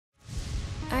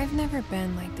I've never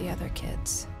been like the other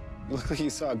kids. You look like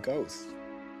you saw a ghost.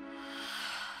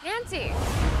 Nancy!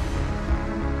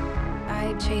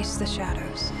 I chased the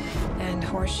shadows, and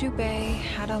Horseshoe Bay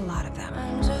had a lot of them.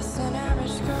 I'm just an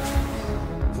average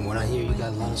girl. From what I hear, you got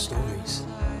a lot of stories.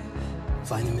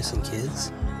 Finding missing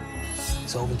kids,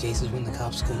 solving cases when the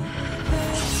cops come.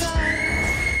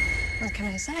 What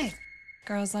can I say?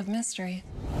 Girls love mystery.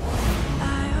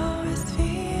 I always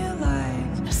feel like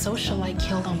A socialite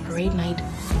killed on parade night.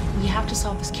 We have to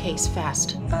solve this case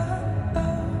fast.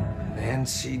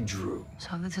 Nancy Drew.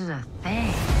 So this is a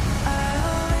thing. I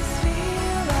always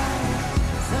feel like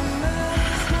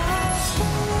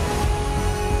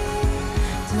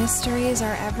somebody's Mysteries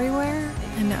are everywhere,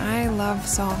 and I love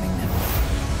solving them.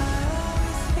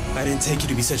 I didn't take you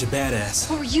to be such a badass.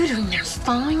 What were you doing there,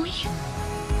 following me?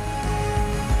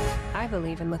 I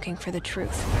believe in looking for the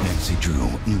truth. Nancy Drew,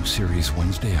 new series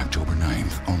Wednesday, October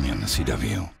 9th, only on the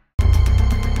CW.